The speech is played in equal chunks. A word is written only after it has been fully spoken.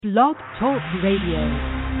Blog Talk Radio.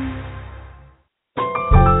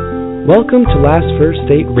 Welcome to Last First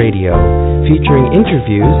Date Radio, featuring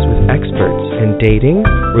interviews with experts in dating,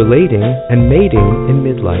 relating, and mating in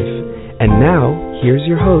midlife. And now, here's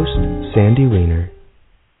your host, Sandy Weiner.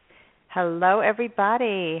 Hello,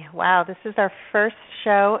 everybody. Wow, this is our first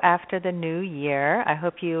show after the new year. I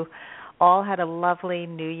hope you all had a lovely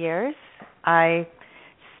New Year's. I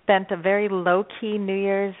spent a very low-key New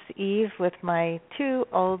Year's Eve with my two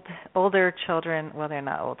older children. Well, they're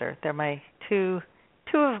not older. They're my two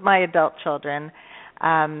of my adult children,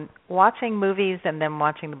 watching movies and then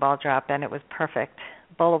watching the ball drop, and it was perfect.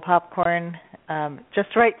 Bowl of popcorn, just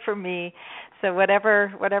right for me. So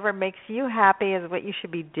whatever makes you happy is what you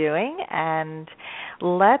should be doing. And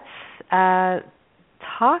let's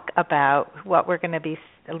talk about what we're going to be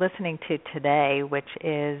listening to today, which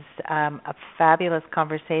is a fabulous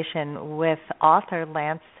conversation with author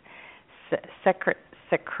Lance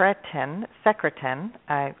Secretin.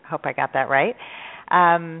 I hope I got that right.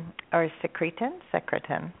 Or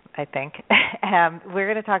Secretin, I think. We're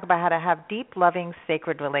going to talk about how to have deep, loving,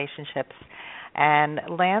 sacred relationships. And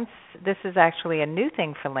Lance, this is actually a new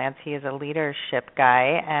thing for Lance. He is a leadership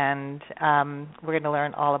guy, and we're going to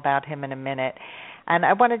learn all about him in a minute. And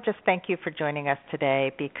I want to just thank you for joining us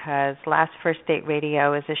today, because Last First Date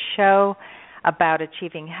Radio is a show about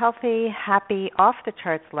achieving healthy, happy,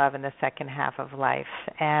 off-the-charts love in the second half of life.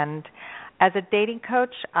 And as a dating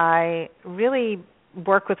coach, I really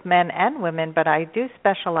work with men and women, but I do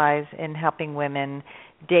specialize in helping women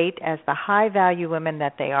date as the high-value women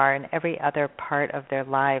that they are in every other part of their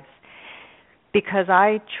lives. Because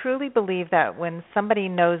I truly believe that when somebody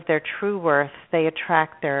knows their true worth, they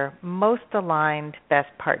attract their most aligned, best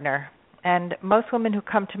partner. And most women who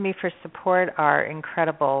come to me for support are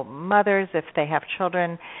incredible mothers. If they have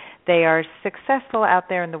children, they are successful out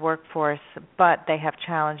there in the workforce, but they have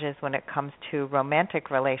challenges when it comes to romantic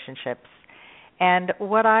relationships. And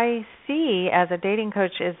what I see as a dating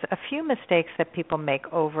coach is a few mistakes that people make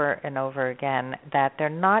over and over again that they're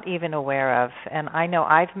not even aware of. And I know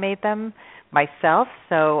I've made them myself,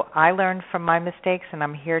 so I learned from my mistakes, and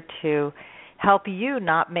I'm here to help you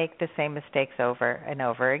not make the same mistakes over and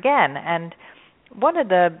over again. And one of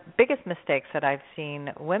the biggest mistakes that I've seen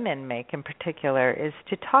women make in particular is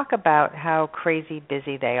to talk about how crazy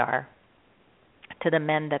busy they are to the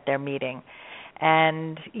men that they're meeting.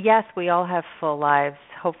 And yes, we all have full lives.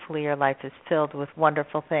 Hopefully your life is filled with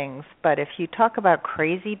wonderful things. But if you talk about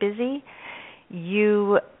crazy busy,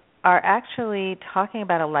 you are actually talking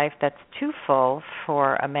about a life that's too full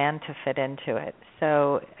for a man to fit into it.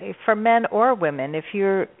 So for men or women, if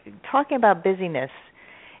you're talking about busyness,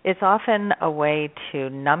 it's often a way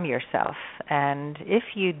to numb yourself. And if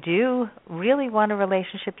you do really want a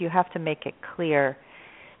relationship, you have to make it clear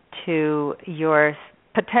to your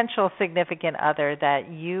potential significant other that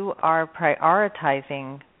you are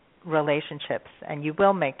prioritizing relationships and you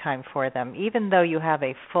will make time for them, even though you have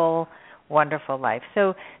a full, wonderful life.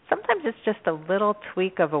 So sometimes it's just a little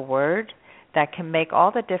tweak of a word that can make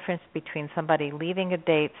all the difference between somebody leaving a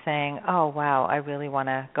date saying, oh, wow, I really want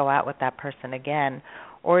to go out with that person again,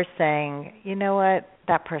 or saying, you know what,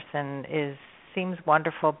 that person seems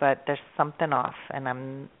wonderful, but there's something off, and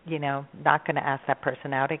I'm, not going to ask that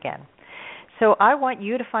person out again. So I want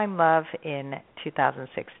you to find love in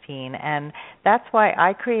 2016, and that's why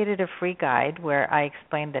I created a free guide where I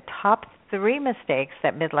explain the top 3 mistakes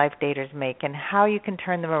that midlife daters make and how you can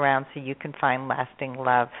turn them around so you can find lasting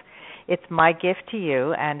love. It's my gift to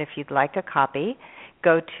you, and if you'd like a copy,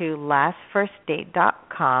 go to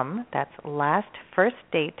lastfirstdate.com. That's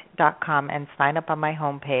lastfirstdate.com, and sign up on my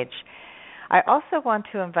homepage. I also want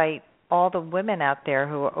to invite all the women out there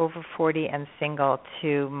who are over 40 and single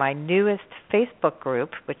to my newest Facebook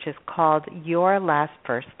group, which is called Your Last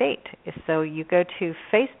First Date. So you go to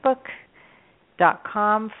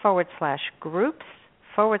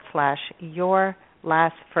facebook.com/groups/Your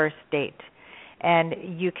Last First Date. And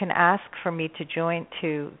you can ask for me to join,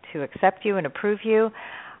 to accept you and approve you.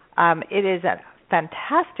 It is a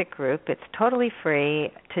fantastic group. It's totally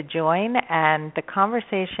free to join, and the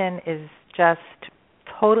conversation is just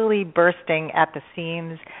totally bursting at the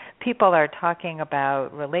seams. People are talking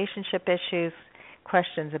about relationship issues,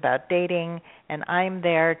 questions about dating, and I'm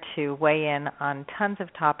there to weigh in on tons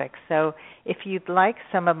of topics. So if you'd like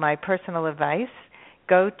some of my personal advice,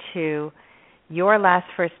 go to Your Last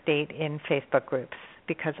First Date in Facebook groups,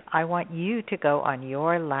 because I want you to go on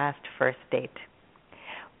your last first date.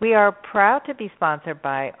 We are proud to be sponsored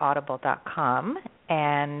by Audible.com,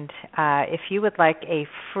 and if you would like a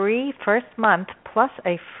free first month plus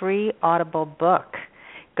a free Audible book,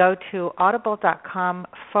 go to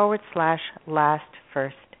audible.com/last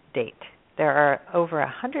first Date. There are over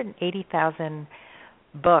 180,000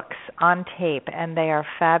 books on tape, and they are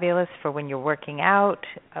fabulous for when you're working out,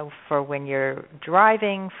 for when you're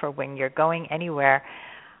driving, for when you're going anywhere.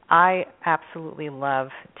 I absolutely love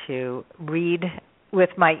to read with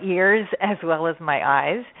my ears as well as my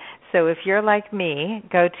eyes. So if you're like me,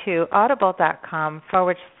 go to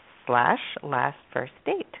audible.com/Last First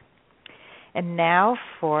Date. And now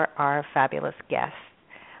for our fabulous guest.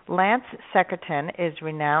 Lance Secretan is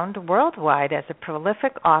renowned worldwide as a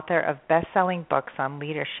prolific author of best-selling books on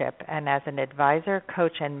leadership and as an advisor,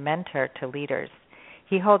 coach, and mentor to leaders.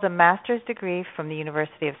 He holds a master's degree from the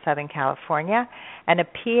University of Southern California and a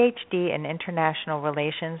PhD in international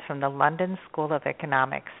relations from the London School of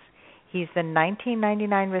Economics. He's the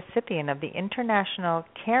 1999 recipient of the International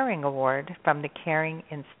Caring Award from the Caring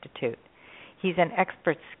Institute. He's an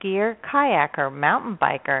expert skier, kayaker, mountain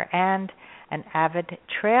biker, and an avid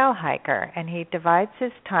trail hiker, and he divides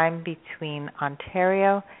his time between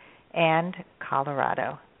Ontario and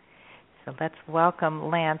Colorado. So let's welcome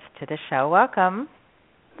Lance to the show. Welcome.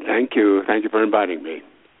 Thank you. Thank you for inviting me.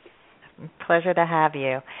 Pleasure to have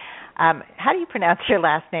you. How do you pronounce your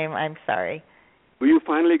last name? I'm sorry. Well, you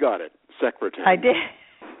finally got it. Secretan. I did.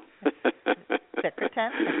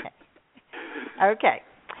 Secretan? Okay.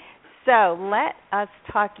 So let us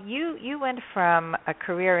talk. You went from a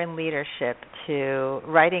career in leadership to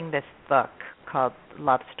writing this book called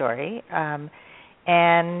Love Story.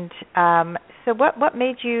 So what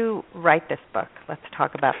made you write this book? Let's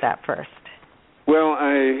talk about that first. Well,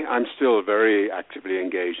 I'm still very actively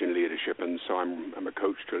engaged in leadership, and so I'm a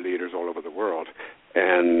coach to leaders all over the world,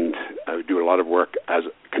 and I do a lot of work as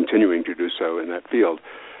continuing to do so in that field.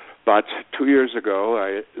 But 2 years ago,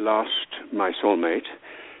 I lost my soulmate,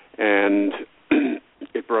 and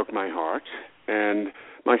it broke my heart. And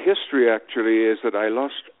my history actually is that I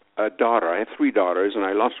lost a daughter. I have 3 daughters, and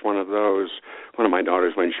I lost one of my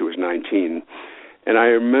daughters when she was 19. And I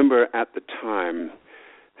remember at the time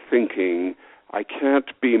thinking, I can't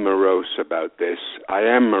be morose about this. I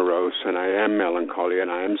am morose, and I am melancholy, and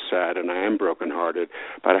I am sad, and I am brokenhearted,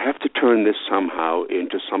 but I have to turn this somehow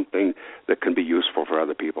into something that can be useful for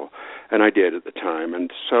other people. And I did at the time.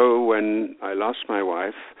 And so when I lost my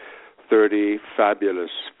wife, 30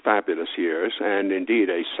 fabulous, fabulous years, and indeed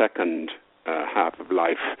a second half of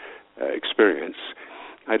life experience,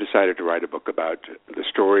 I decided to write a book about the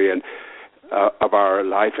story and of our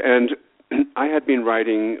life. And I had been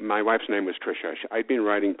writing, my wife's name was Tricia. I'd been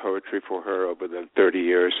writing poetry for her over the 30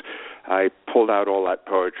 years. I pulled out all that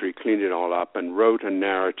poetry, cleaned it all up, and wrote a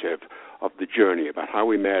narrative of the journey about how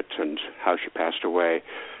we met and how she passed away,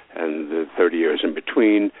 and the 30 years in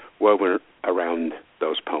between woven around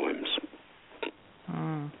those poems.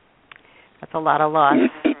 That's a lot of loss.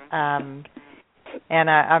 And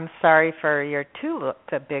I'm sorry for your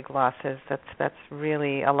the big losses. That's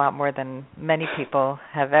really a lot more than many people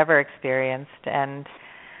have ever experienced. And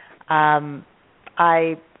I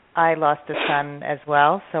lost a son as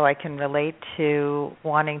well, so I can relate to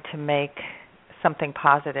wanting to make something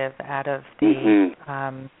positive out of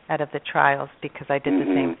the trials, because I did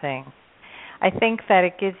the same thing. I think that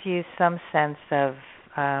it gives you some sense of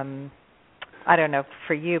I don't know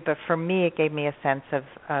for you, but for me it gave me a sense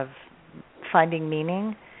of finding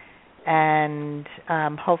meaning and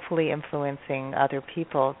hopefully influencing other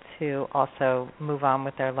people to also move on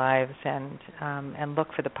with their lives and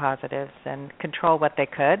look for the positives and control what they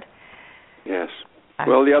could. Yes.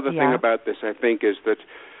 Well, the other thing about this, I think, is that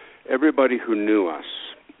everybody who knew us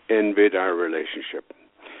envied our relationship.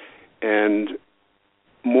 And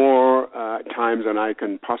more times than I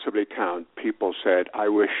can possibly count, people said, I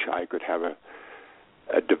wish I could have a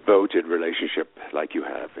devoted relationship like you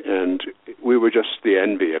have. And we were just the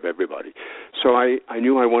envy of everybody. So I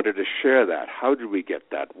knew I wanted to share that. How did we get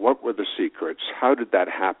that? What were the secrets? How did that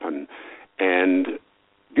happen? And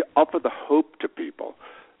offer the hope to people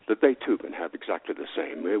that they too can have exactly the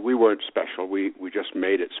same. We weren't special. We just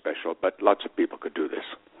made it special, but lots of people could do this.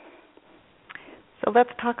 So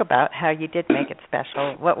let's talk about how you did make it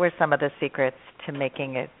special. What were some of the secrets to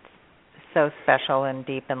making it so special and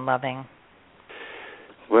deep and loving?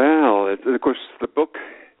 Well, of course, the book,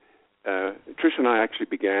 Tricia and I actually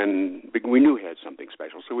we knew we had something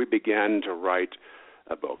special, so we began to write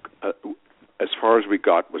a book. As far as we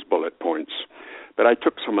got was bullet points. But I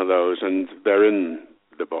took some of those, and they're in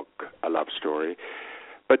the book, A Love Story.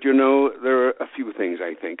 But, there are a few things,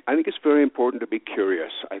 I think. I think it's very important to be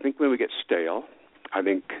curious. I think when we get stale, I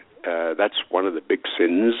think that's one of the big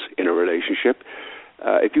sins in a relationship.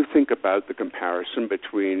 If you think about the comparison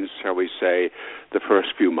between, shall we say, the first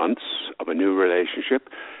few months of a new relationship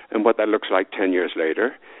and what that looks like 10 years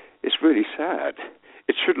later, it's really sad.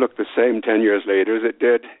 it should look the same 10 years later as it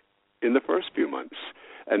did in the first few months.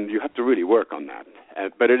 And you have to really work on that.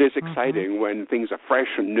 But it is exciting when things are fresh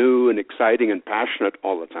and new and exciting and passionate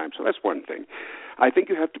all the time. So that's one thing. I think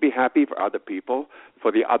you have to be happy for other people,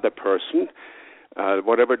 for the other person.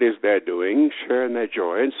 Whatever it is they're doing, share in their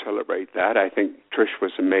joy and celebrate that. I think Trish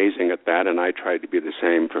was amazing at that, and I tried to be the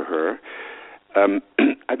same for her.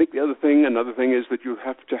 I think another thing is that you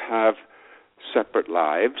have to have separate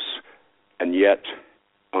lives, and yet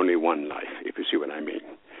only one life, if you see what I mean.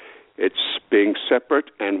 It's being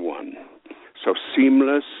separate and one. So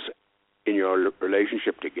seamless in your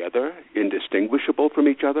relationship together, indistinguishable from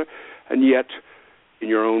each other, and yet in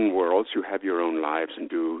your own worlds, you have your own lives and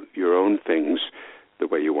do your own things the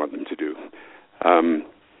way you want them to do.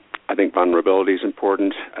 I think vulnerability is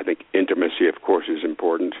important. I think intimacy, of course, is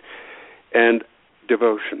important. And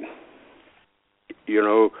devotion. You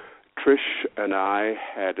know, Trish and I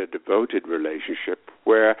had a devoted relationship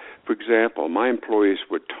where, for example, my employees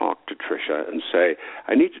would talk to Tricia and say,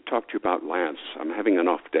 I need to talk to you about Lance. I'm having an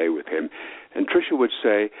off day with him. And Tricia would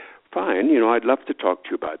say, fine, you know, I'd love to talk to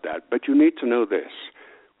you about that, but you need to know this.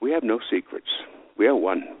 We have no secrets. We are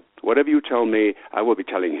one. Whatever you tell me, I will be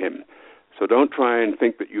telling him. So don't try and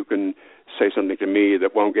think that you can say something to me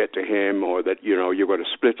that won't get to him or that, you know, you're going to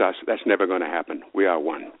split us. That's never going to happen. We are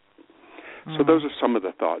one. So those are some of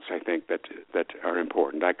the thoughts, I think, that are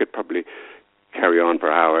important. I could probably carry on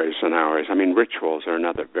for hours and hours. I mean, rituals are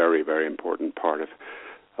another very, very important part of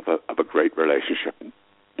a great relationship.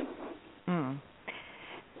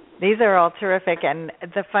 These are all terrific. And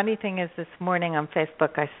the funny thing is, this morning on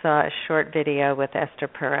Facebook, I saw a short video with Esther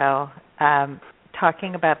Perel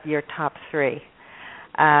talking about your top three.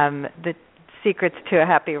 The secrets to a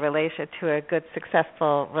happy relationship, to a good,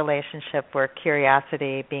 successful relationship, were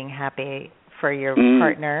curiosity, being happy for your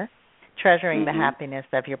partner, treasuring the happiness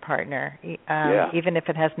of your partner, even if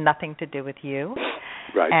it has nothing to do with you,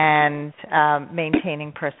 and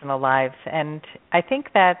maintaining personal lives. And I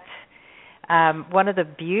think that one of the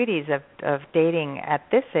beauties of dating at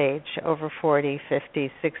this age, over 40,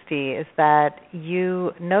 50, 60, is that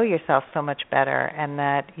you know yourself so much better and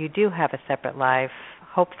that you do have a separate life,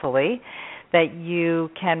 hopefully, that you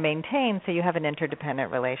can maintain, so you have an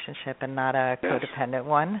interdependent relationship and not a codependent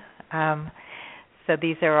one. So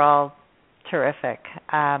these are all terrific.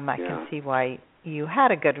 I can see why you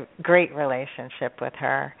had a great relationship with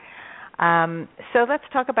her. So let's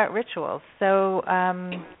talk about rituals. So,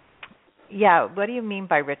 what do you mean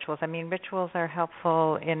by rituals? I mean, rituals are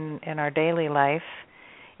helpful in our daily life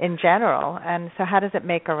in general, and so how does it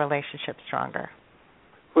make a relationship stronger?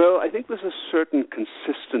 Well, I think there's a certain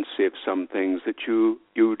consistency of some things that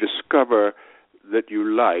you discover that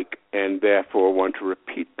you like and therefore want to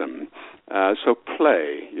repeat them. So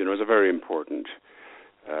play, is a very important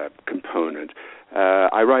component.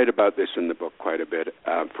 I write about this in the book quite a bit.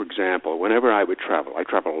 For example, whenever I would travel, I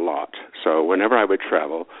travel a lot, so whenever I would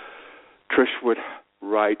travel, Trish would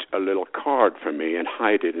write a little card for me and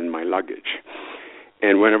hide it in my luggage.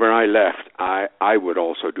 And whenever I left, I would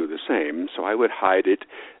also do the same. So I would hide it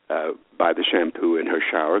by the shampoo in her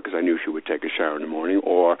shower because I knew she would take a shower in the morning,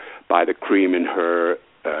 or by the cream in her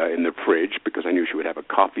in the fridge because I knew she would have a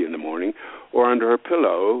coffee in the morning, or under her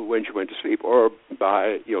pillow when she went to sleep, or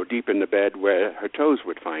by deep in the bed where her toes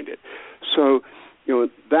would find it. So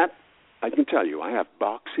that I can tell you, I have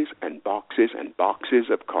boxes and boxes and boxes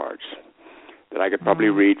of cards that I could probably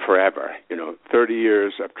read forever. 30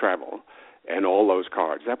 years of travel. And all those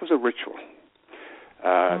cards. That was a ritual.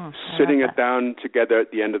 Sitting it down together at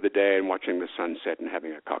the end of the day and watching the sunset and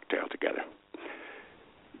having a cocktail together.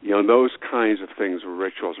 Those kinds of things were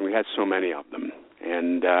rituals, and we had so many of them.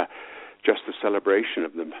 And just the celebration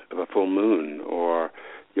of a full moon, or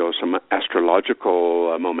some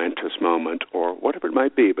astrological momentous moment, or whatever it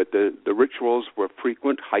might be. But the rituals were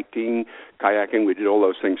frequent. Hiking, kayaking, we did all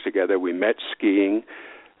those things together. We met skiing.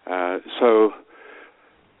 So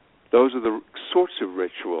those are the sorts of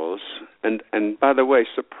rituals. And by the way,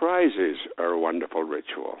 surprises are a wonderful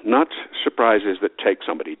ritual. Not surprises that take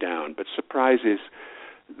somebody down, but surprises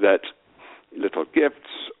that little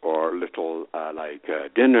gifts or little like a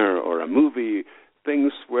dinner or a movie,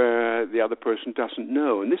 things where the other person doesn't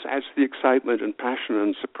know. And this adds to the excitement and passion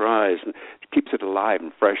and surprise, and it keeps it alive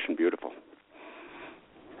and fresh and beautiful.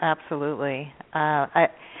 Absolutely. I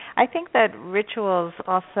think that rituals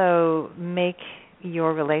also make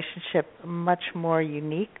your relationship much more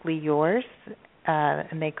uniquely yours,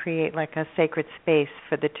 and they create like a sacred space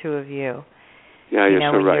for the two of you. Yeah, you're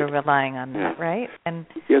so when right. You're relying on that, right? And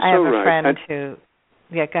you're I have so a right. friend who...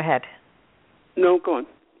 Yeah, go ahead. No, go on.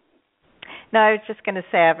 No, I was just going to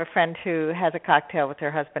say I have a friend who has a cocktail with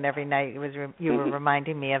her husband every night. You were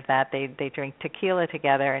reminding me of that. They drink tequila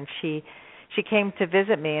together, and she came to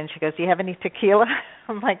visit me, and she goes, "Do you have any tequila?"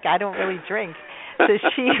 I'm like, "I don't really drink." So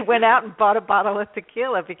she went out and bought a bottle of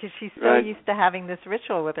tequila because she's so used to having this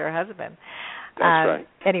ritual with her husband. That's right.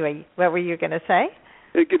 Anyway, what were you going to say?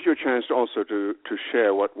 It gives you a chance also to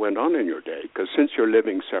share what went on in your day, because since you're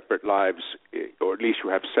living separate lives, or at least you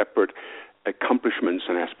have separate accomplishments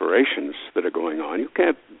and aspirations that are going on, you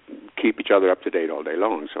can't keep each other up to date all day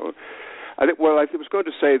long. So I was going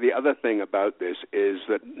to say the other thing about this is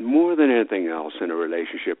that more than anything else in a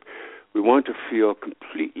relationship, we want to feel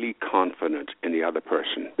completely confident in the other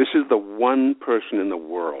person. This is the one person in the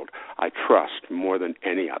world I trust more than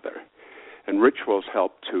any other. And rituals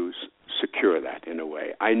help to secure that in a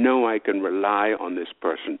way. I know I can rely on this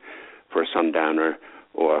person for a sundowner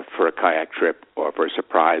or for a kayak trip or for a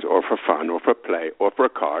surprise or for fun or for play or for a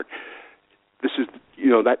card. This is,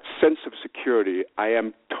 that sense of security. I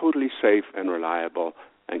am totally safe and reliable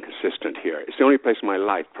and consistent here. It's the only place in my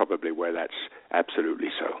life probably where that's absolutely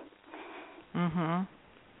so. Mhm.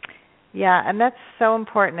 Yeah, and that's so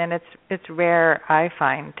important, and it's rare, I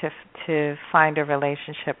find, to find a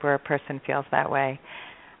relationship where a person feels that way.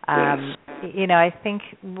 Yes. I think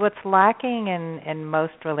what's lacking in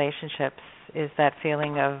most relationships is that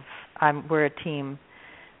feeling of we're a team,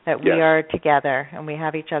 that we are together and we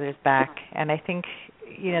have each other's back. And I think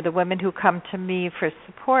the women who come to me for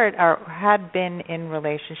support had been in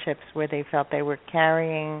relationships where they felt they were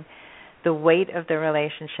carrying the weight of the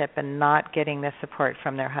relationship and not getting the support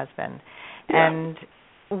from their husband. Yeah. And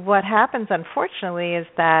what happens, unfortunately, is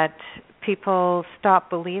that people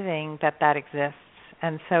stop believing that exists.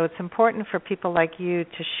 And so it's important for people like you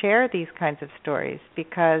to share these kinds of stories,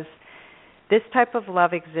 because this type of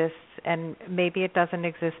love exists, and maybe it doesn't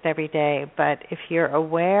exist every day, but if you're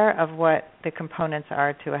aware of what the components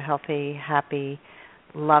are to a healthy, happy,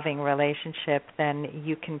 loving relationship, then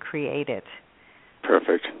you can create it.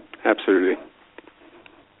 Perfect. Absolutely.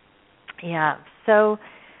 Yeah. So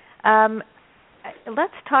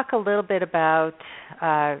let's talk a little bit about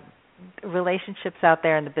relationships out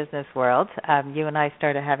there in the business world. You and I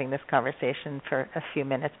started having this conversation for a few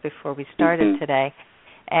minutes before we started today.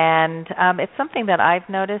 And it's something that I've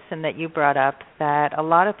noticed and that you brought up, that a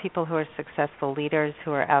lot of people who are successful leaders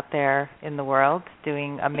who are out there in the world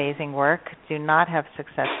doing amazing work do not have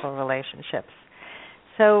successful relationships.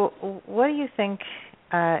 So what do you think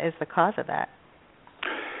is the cause of that?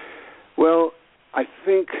 Well, I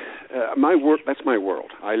think that's my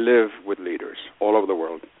world. I live with leaders all over the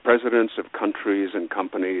world, presidents of countries and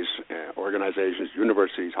companies, organizations,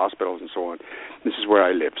 universities, hospitals, and so on. This is where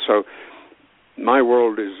I live. So my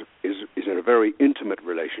world is in a very intimate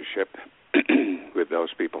relationship with those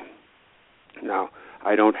people. Now,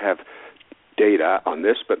 I don't have data on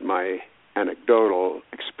this, but my anecdotal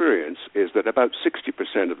experience is that about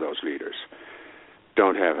 60% of those leaders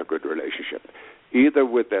don't have a good relationship, either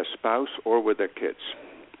with their spouse or with their kids.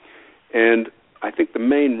 And I think the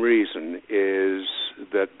main reason is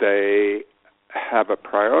that they have a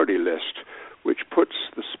priority list which puts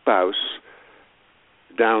the spouse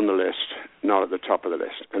down the list, not at the top of the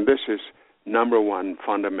list. And this is number one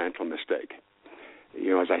fundamental mistake.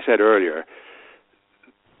 As I said earlier,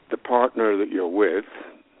 the partner that you're with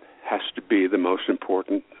has to be the most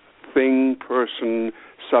important thing, person,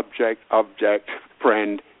 subject, object,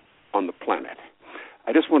 friend on the planet.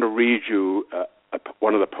 I just want to read you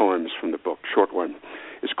one of the poems from the book, short one.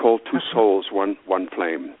 It's called Two Souls, One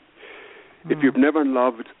Flame. If you've never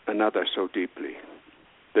loved another so deeply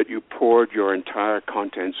that you poured your entire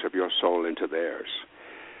contents of your soul into theirs,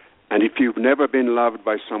 and if you've never been loved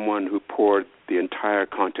by someone who poured the entire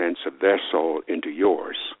contents of their soul into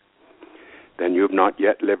yours, then you've not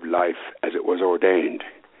yet lived life as it was ordained.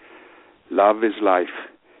 Love is life.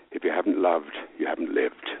 If you haven't loved, you haven't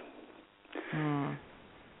lived.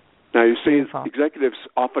 Now, you see, executives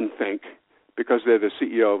often think, because they're the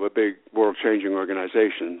CEO of a big world-changing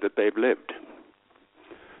organization, that they've lived.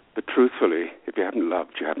 But truthfully, if you haven't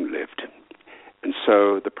loved, you haven't lived. And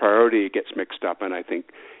so the priority gets mixed up, and I think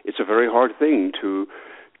it's a very hard thing to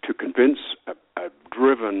convince a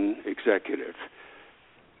driven executive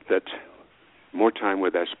that more time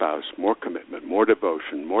with their spouse, more commitment, more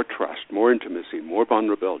devotion, more trust, more intimacy, more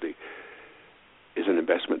vulnerability is an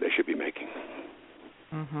investment they should be making.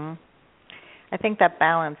 I think that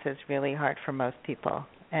balance is really hard for most people.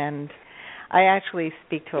 And I actually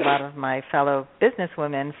speak to a lot of my fellow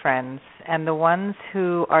businesswomen friends, and the ones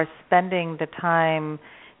who are spending the time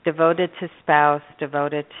devoted to spouse,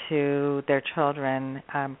 devoted to their children,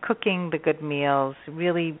 cooking the good meals,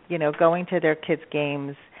 really, going to their kids'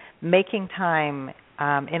 games, making time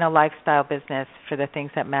in a lifestyle business for the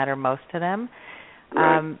things that matter most to them.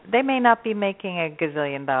 Right. They may not be making a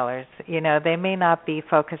gazillion dollars. They may not be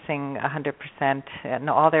focusing 100% and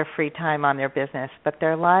all their free time on their business, but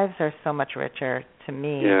their lives are so much richer to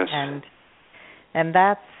me. Yes. And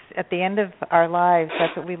that's, at the end of our lives,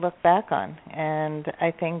 that's what we look back on. And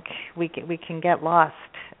I think we can get lost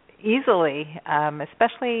easily,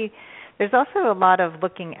 especially. There's also a lot of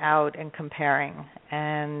looking out and comparing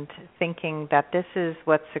and thinking that this is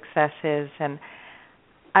what success is. And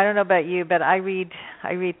I don't know about you, but I read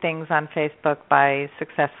things on Facebook by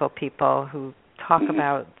successful people who talk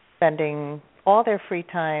about spending all their free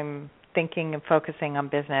time thinking and focusing on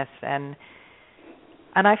business, and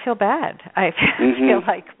I feel bad. I feel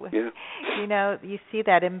like you see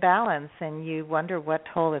that imbalance and you wonder what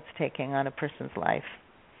toll it's taking on a person's life.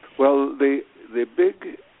 Well, the big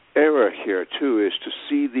error here too is to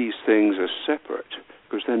see these things as separate,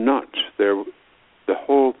 because they're not. The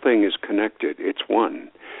whole thing is connected. It's one.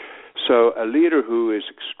 So a leader who is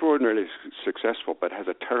extraordinarily successful but has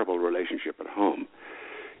a terrible relationship at home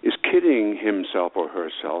is kidding himself or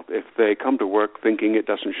herself if they come to work thinking it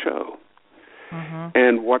doesn't show. Mm-hmm.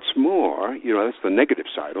 And what's more, that's the negative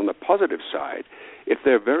side. On the positive side, if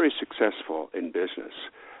they're very successful in business,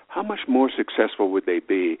 how much more successful would they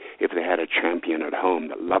be if they had a champion at home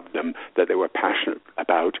that loved them, that they were passionate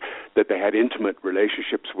about, that they had intimate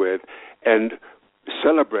relationships with, and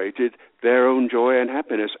celebrated their own joy and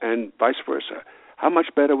happiness, and vice versa? How much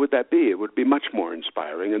better would that be? It would be much more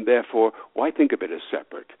inspiring, and therefore, why think of it as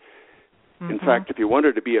separate? Mm-hmm. In fact, if you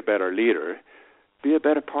wanted to be a better leader, be a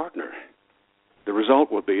better partner. The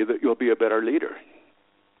result will be that you'll be a better leader.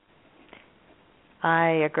 I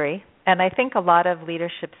agree. And I think a lot of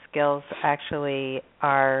leadership skills actually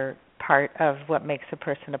are part of what makes a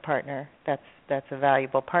person a partner. That's a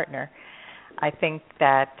valuable partner. I think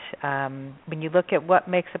that when you look at what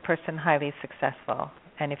makes a person highly successful,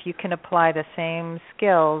 and if you can apply the same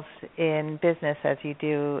skills in business as you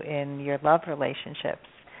do in your love relationships,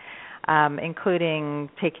 including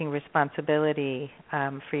taking responsibility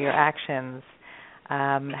for your actions,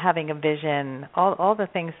 having a vision, all the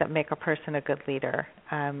things that make a person a good leader.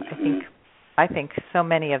 I think so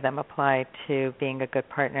many of them apply to being a good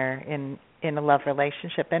partner in a love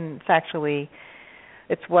relationship, and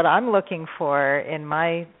it's what I'm looking for in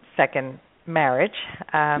my second marriage.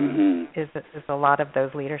 Is a lot of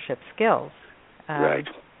those leadership skills. Right.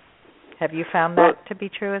 Have you found that to be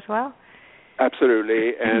true as well?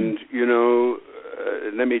 Absolutely, and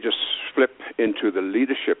let me just flip into the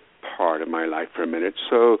leadership part of my life for a minute.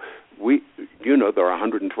 So there are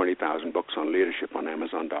 120,000 books on leadership on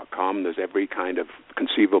Amazon.com. There's every kind of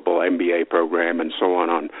conceivable MBA program and so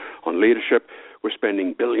on leadership. We're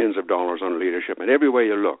spending billions of dollars on leadership, and everywhere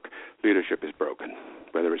you look, leadership is broken.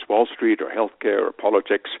 Whether it's Wall Street or healthcare or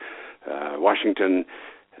politics, Washington,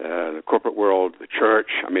 the corporate world, the church,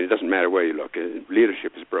 it doesn't matter where you look.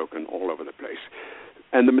 Leadership is broken all over the place.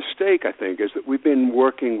 And the mistake, I think, is that we've been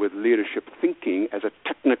working with leadership thinking as a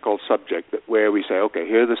technical subject where we say, okay,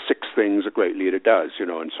 here are the 6 things a great leader does,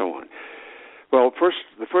 and so on. Well,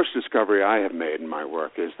 the first discovery I have made in my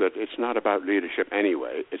work is that it's not about leadership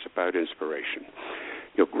anyway. It's about inspiration.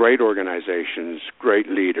 Great organizations, great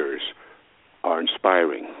leaders are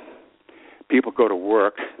inspiring. People go to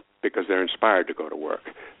work because they're inspired to go to work.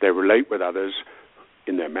 They relate with others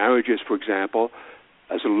in their marriages, for example,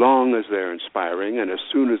 as long as they're inspiring, and as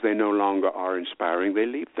soon as they no longer are inspiring, they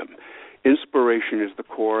leave them. Inspiration is the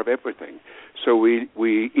core of everything. So we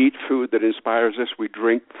eat food that inspires us, we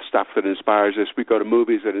drink stuff that inspires us, we go to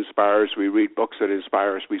movies that inspire us, we read books that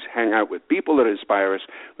inspire us, we hang out with people that inspire us,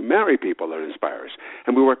 we marry people that inspire us,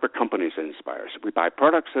 and we work for companies that inspire us. We buy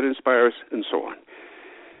products that inspire us, and so on.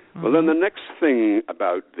 Mm-hmm. Well, then the next thing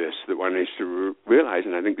about this that one needs to realize,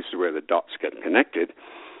 and I think this is where the dots get connected,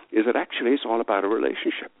 is that actually it's all about a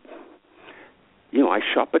relationship. I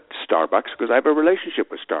shop at Starbucks because I have a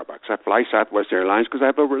relationship with Starbucks. I fly Southwest Airlines because I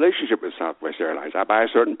have a relationship with Southwest Airlines. I buy a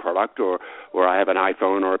certain product or I have an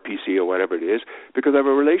iPhone or a PC or whatever it is because I have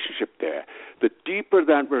a relationship there. The deeper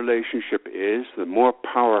that relationship is, the more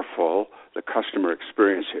powerful the customer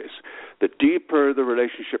experience is. The deeper the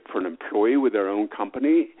relationship for an employee with their own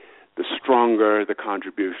company, the stronger the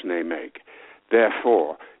contribution they make.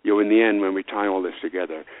 Therefore, in the end, when we tie all this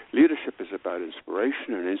together, leadership is about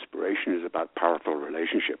inspiration, and inspiration is about powerful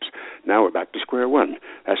relationships. Now we're back to square one.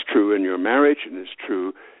 That's true in your marriage, and it's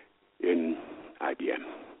true in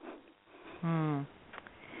IBM.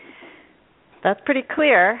 That's pretty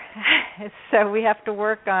clear. So we have to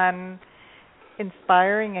work on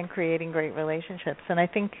inspiring and creating great relationships. And I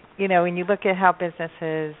think, when you look at how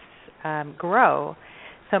businesses grow,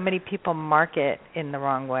 so many people market in the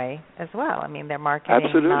wrong way as well. I mean, they're marketing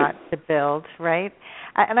Absolutely. not to build, right?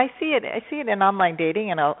 And I see it in online dating,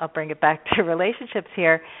 and I'll bring it back to relationships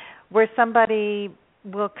here, where somebody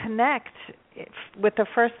will connect with the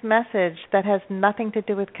first message that has nothing to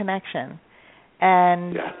do with connection.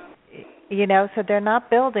 And so they're not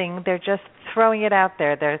building, they're just throwing it out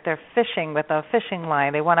there. They're fishing with a fishing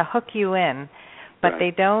line. They want to hook you in. But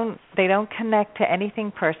they don't connect to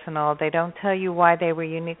anything personal. They don't tell you why they were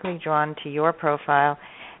uniquely drawn to your profile.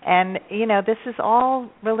 And, this is all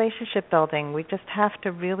relationship building. We just have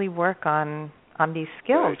to really work on these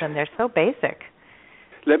skills, and they're so basic.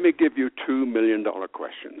 Let me give you $2 million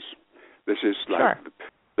questions. This is like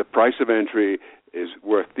the price of entry is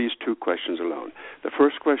worth these two questions alone. The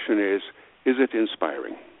first question is it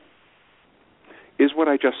inspiring? Is what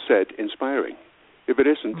I just said inspiring? If it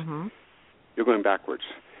isn't, you're going backwards.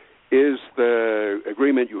 Is the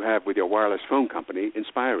agreement you have with your wireless phone company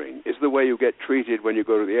inspiring? Is the way you get treated when you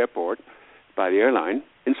go to the airport by the airline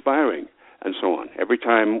inspiring? And so on. Every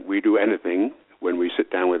time we do anything, when we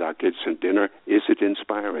sit down with our kids at dinner, is it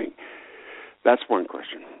inspiring? That's one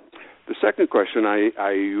question. The second question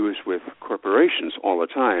I use with corporations all the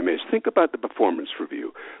time is think about the performance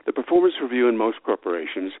review. The performance review in most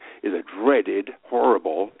corporations is a dreaded,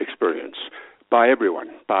 horrible experience by everyone,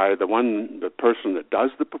 by the person that does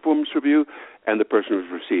the performance review and the person who's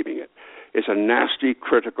receiving it. It's a nasty,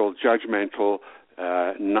 critical, judgmental,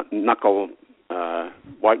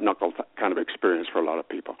 white knuckle kind of experience for a lot of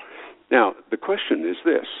people. Now, the question is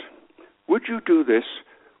this: would you do this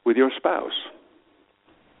with your spouse?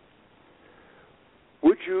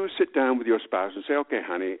 Would you sit down with your spouse and say, okay,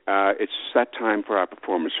 honey, it's that time for our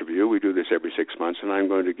performance review. We do this every 6 months, and I'm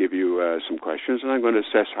going to give you some questions, and I'm going to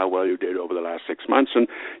assess how well you did over the last 6 months, and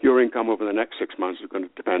your income over the next 6 months is going to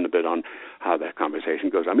depend a bit on how that conversation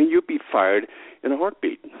goes. I mean, you'd be fired in a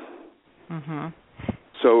heartbeat.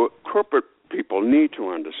 So corporate people need to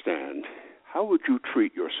understand, how would you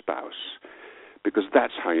treat your spouse? Because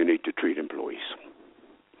that's how you need to treat employees.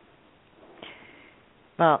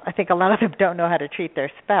 Well, I think a lot of them don't know how to treat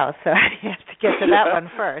their spouse, so you have to get to that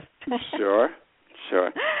one first. Sure.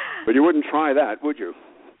 But you wouldn't try that, would you?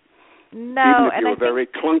 No. Even if you were very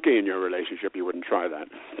clunky in your relationship, you wouldn't try that.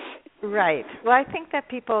 Right. Well, I think that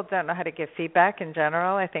people don't know how to give feedback in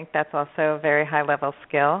general. I think that's also a very high-level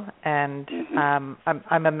skill. And I'm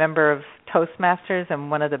a member of Toastmasters,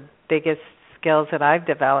 and one of the biggest skills that I've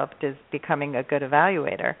developed is becoming a good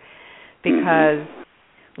evaluator. Because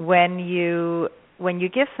when you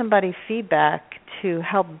give somebody feedback to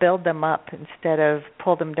help build them up instead of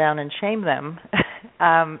pull them down and shame them,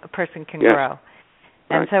 a person can grow.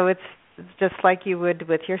 And so it's just like you would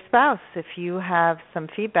with your spouse. If you have some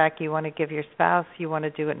feedback you want to give your spouse, you want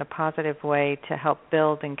to do it in a positive way to help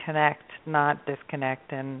build and connect, not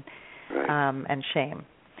disconnect and shame.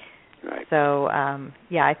 Right. So,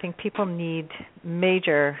 I think people need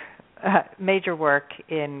major work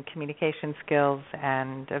in communication skills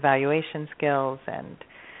and evaluation skills and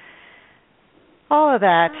all of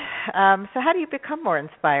that. So how do you become more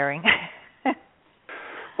inspiring?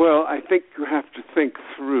 Well, I think you have to think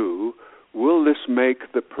through, will this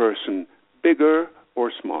make the person bigger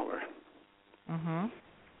or smaller?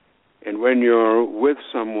 And when you're with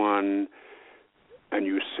someone and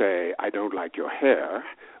you say, I don't like your hair,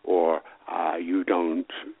 or you don't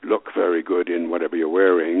look very good in whatever you're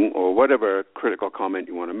wearing, or whatever critical comment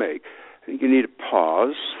you want to make, I think you need to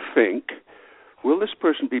pause, think, will this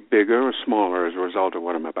person be bigger or smaller as a result of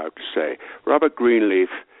what I'm about to say? Robert Greenleaf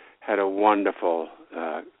had a wonderful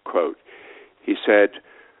quote. He said,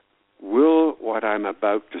 will what I'm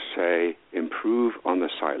about to say improve on the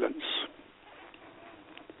silence?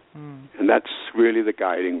 And that's really the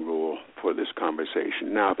guiding rule for this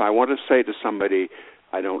conversation. Now, if I want to say to somebody,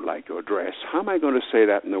 I don't like your dress, how am I going to say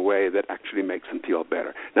that in a way that actually makes them feel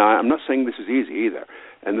better? Now, I'm not saying this is easy either.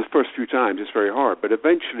 And the first few times it's very hard, but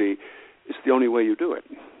eventually it's the only way you do it.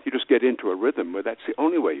 You just get into a rhythm where that's the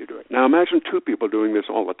only way you do it. Now, imagine two people doing this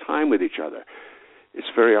all the time with each other. It's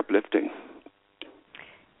very uplifting.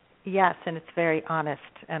 Yes, and it's very honest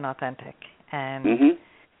and authentic. And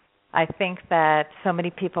I think that so many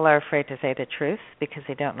people are afraid to say the truth because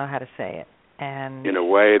they don't know how to say it. And in a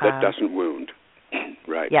way that doesn't wound.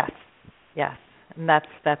 Right. Yes. And that's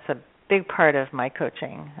a big part of my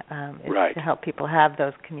coaching, is to help people have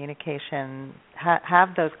those communication,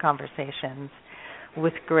 have those conversations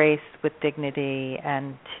with grace, with dignity,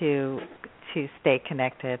 and to stay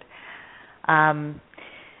connected.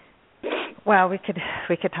 Well, we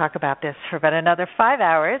could talk about this for about another 5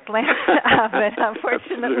 hours, Lance, but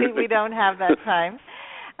unfortunately we don't have that time.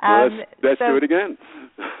 Well, let's do it again.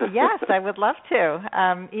 Yes, I would love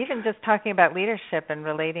to. Even just talking about leadership and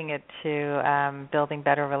relating it to building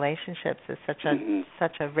better relationships is such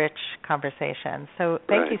a rich conversation. So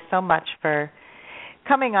thank you so much for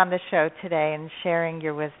coming on the show today and sharing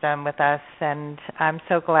your wisdom with us. And I'm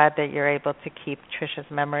so glad that you're able to keep Tricia's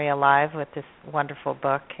memory alive with this wonderful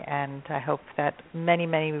book. And I hope that many,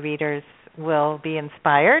 many readers will be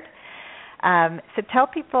inspired. So tell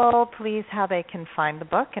people, please, how they can find the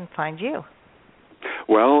book and find you.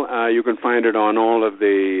 Well, you can find it on all of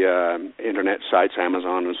the internet sites,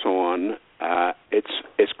 Amazon and so on.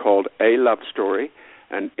 It's called A Love Story,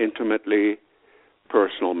 an intimately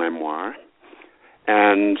personal memoir.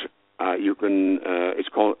 And you can, it's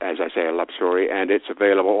called, as I say, A Love Story, and it's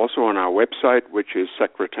available also on our website, which is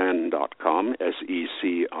secretan.com,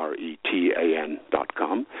 SECRETAN.com.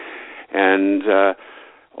 And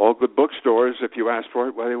all good bookstores, if you ask for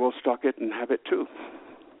it, well, they will stock it and have it too.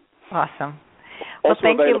 Awesome. Also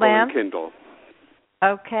thank you, Lance. In Kindle.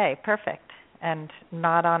 Okay, perfect. And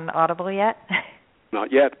not on Audible yet?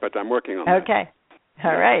 Not yet, but I'm working on that. Okay.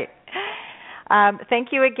 All right.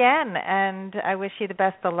 Thank you again, and I wish you the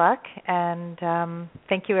best of luck. And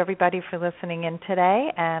thank you, everybody, for listening in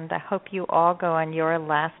today. And I hope you all go on your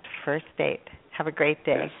last first date. Have a great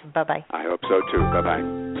day. Yes. Bye-bye. I hope so, too.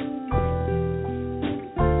 Bye-bye.